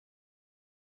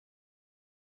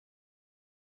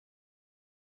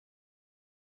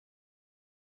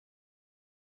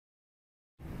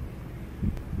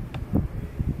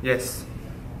Yes,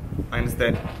 I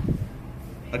understand.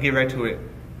 I'll get right to it.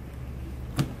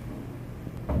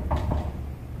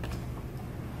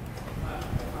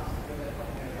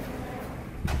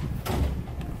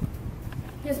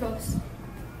 Yes, boss.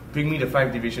 Bring me the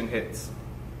 5 division heads.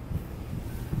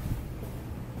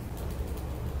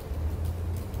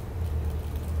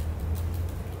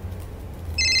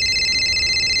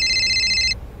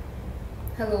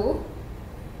 Hello?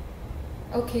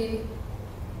 Okay.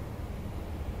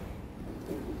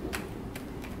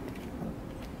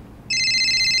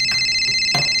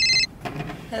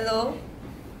 Hello?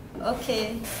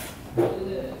 Okay.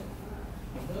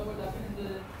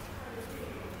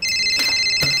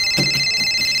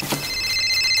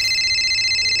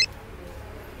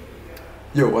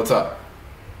 Yo, what's up?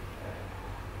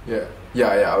 Yeah,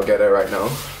 I'll get it right now.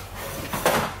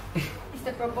 Is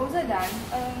the proposal done?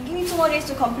 Give me 2 more days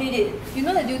to complete it. You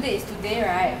know the due date is today,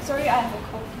 right? Sorry, I have a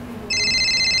copy.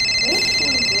 Who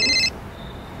is this?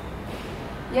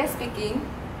 Yes, speaking.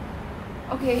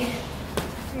 Okay.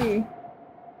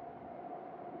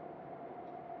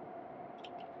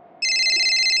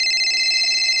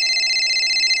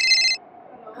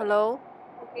 Hello?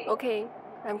 Okay,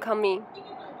 I'm coming.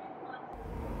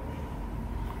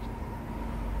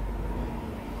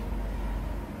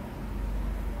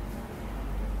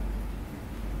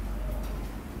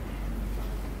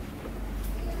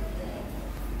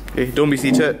 Hey, don't be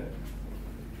seated.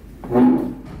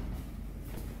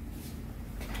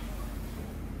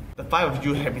 The 5 of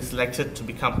you have been selected to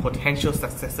become potential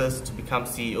successors to become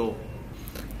CEO.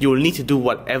 You will need to do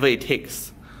whatever it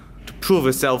takes to prove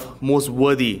yourself most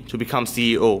worthy to become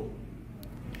CEO.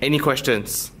 Any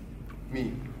questions?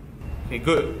 Me. Okay,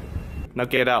 good. Now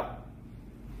get out.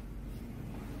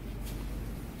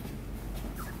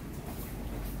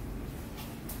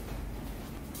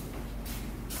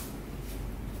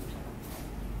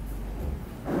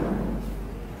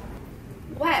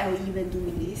 Why are we even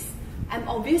doing this? I'm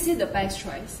obviously the best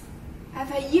choice. I've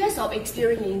had years of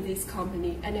experience in this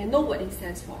company and I know what it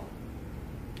stands for.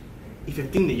 If you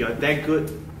think that you're that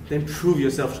good, then prove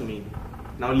yourself to me.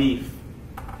 Now leave.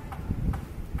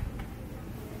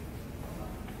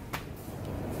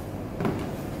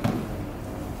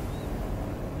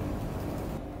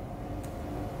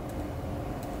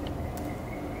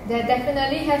 There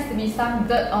definitely has to be some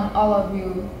dirt on all of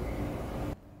you.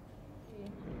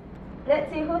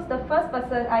 Let's see who's the first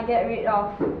person I get rid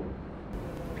of.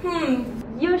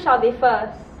 You shall be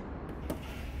first.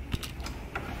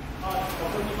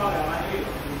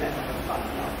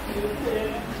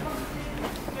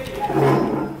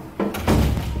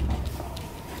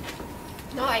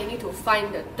 Now I need to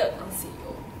find the dirt on CEO.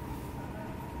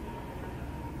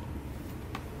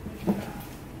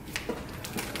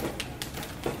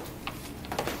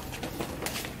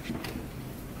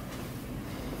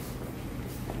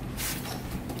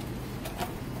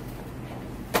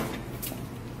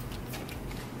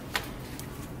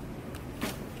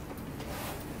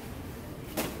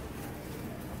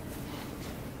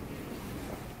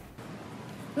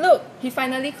 Look, he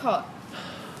finally called.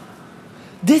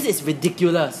 This is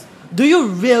ridiculous. Do you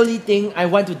really think I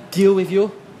want to deal with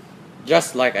you?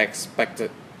 Just like I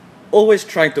expected. Always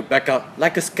trying to back out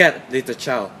like a scared little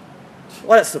child.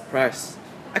 What a surprise.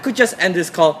 I could just end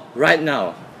this call right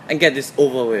now and get this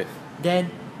over with. Then,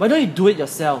 why don't you do it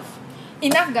yourself?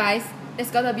 Enough, guys.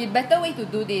 There's gotta be a better way to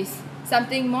do this.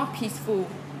 Something more peaceful.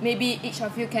 Maybe each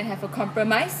of you can have a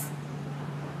compromise?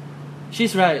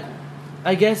 She's right.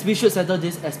 I guess we should settle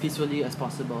this as peacefully as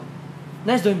possible.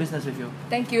 Nice doing business with you.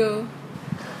 Thank you.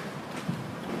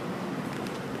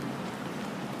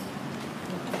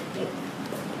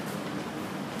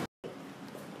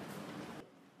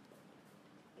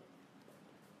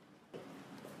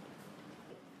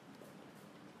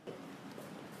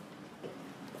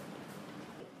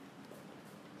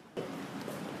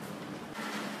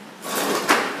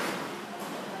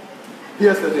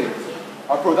 Here's the thing.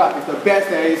 Our product is the best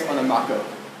there is on the market.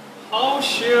 How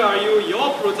sure are you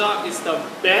your product is the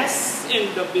best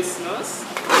in the business?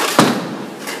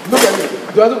 Look at me.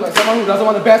 Do I look like someone who doesn't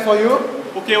want the best for you?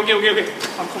 Okay. I'm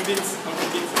convinced.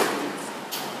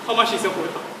 How much is your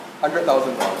product?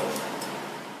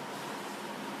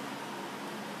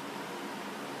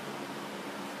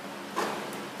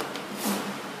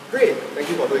 $100,000. Great. Thank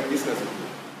you for doing business with me.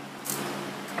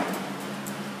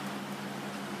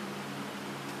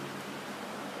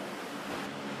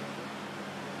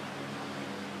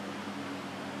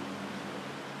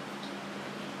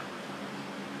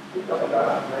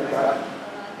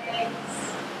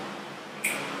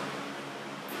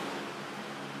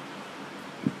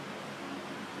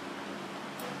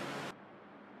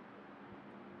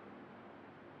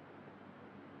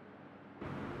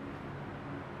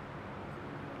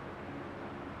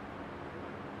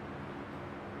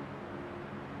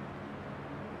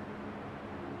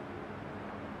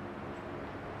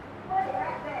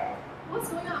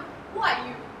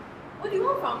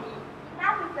 from me.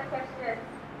 Enough with the questions.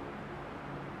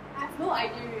 I have no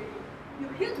idea really.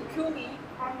 You're here to kill me.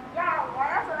 Yeah, what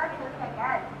else would I be doing like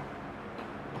that?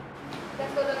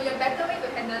 There's gonna be a better way to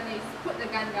handle this. Put the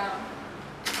gun down.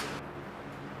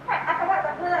 Hey, I forgot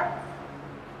the pillar.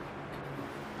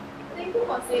 Thank you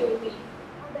for saving me.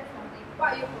 Oh, that's something.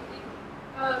 What are you cooking?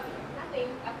 Nothing.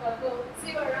 I've got to go.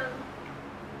 See you around.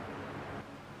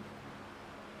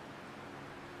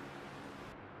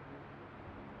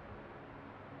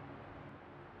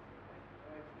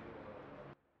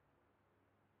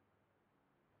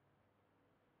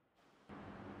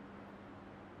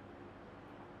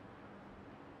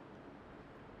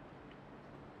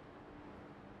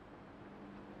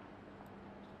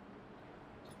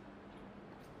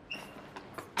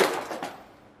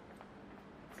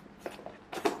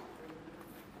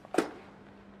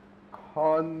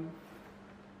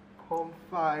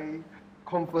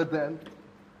 Confident.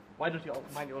 Why don't you all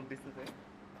mind your own business, eh?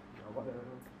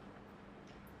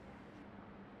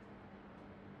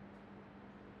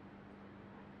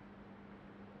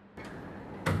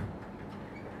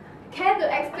 Care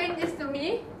to explain this to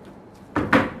me?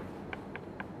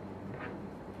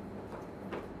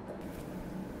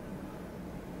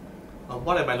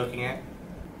 What am I looking at?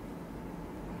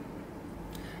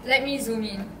 Let me zoom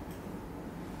in.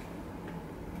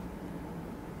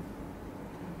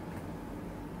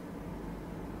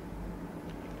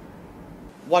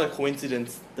 What a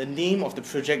coincidence. The name of the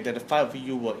project that the five of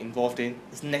you were involved in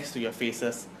is next to your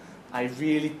faces. I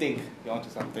really think you're onto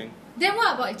something. Then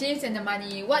what about James and the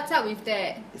money? What's up with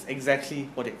that? It's exactly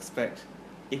what you expect.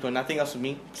 If you've got nothing else for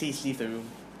me, please leave the room.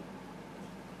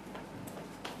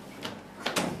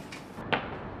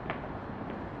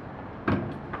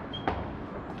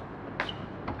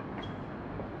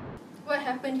 What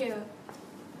happened here?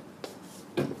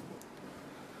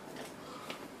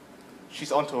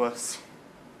 She's onto us.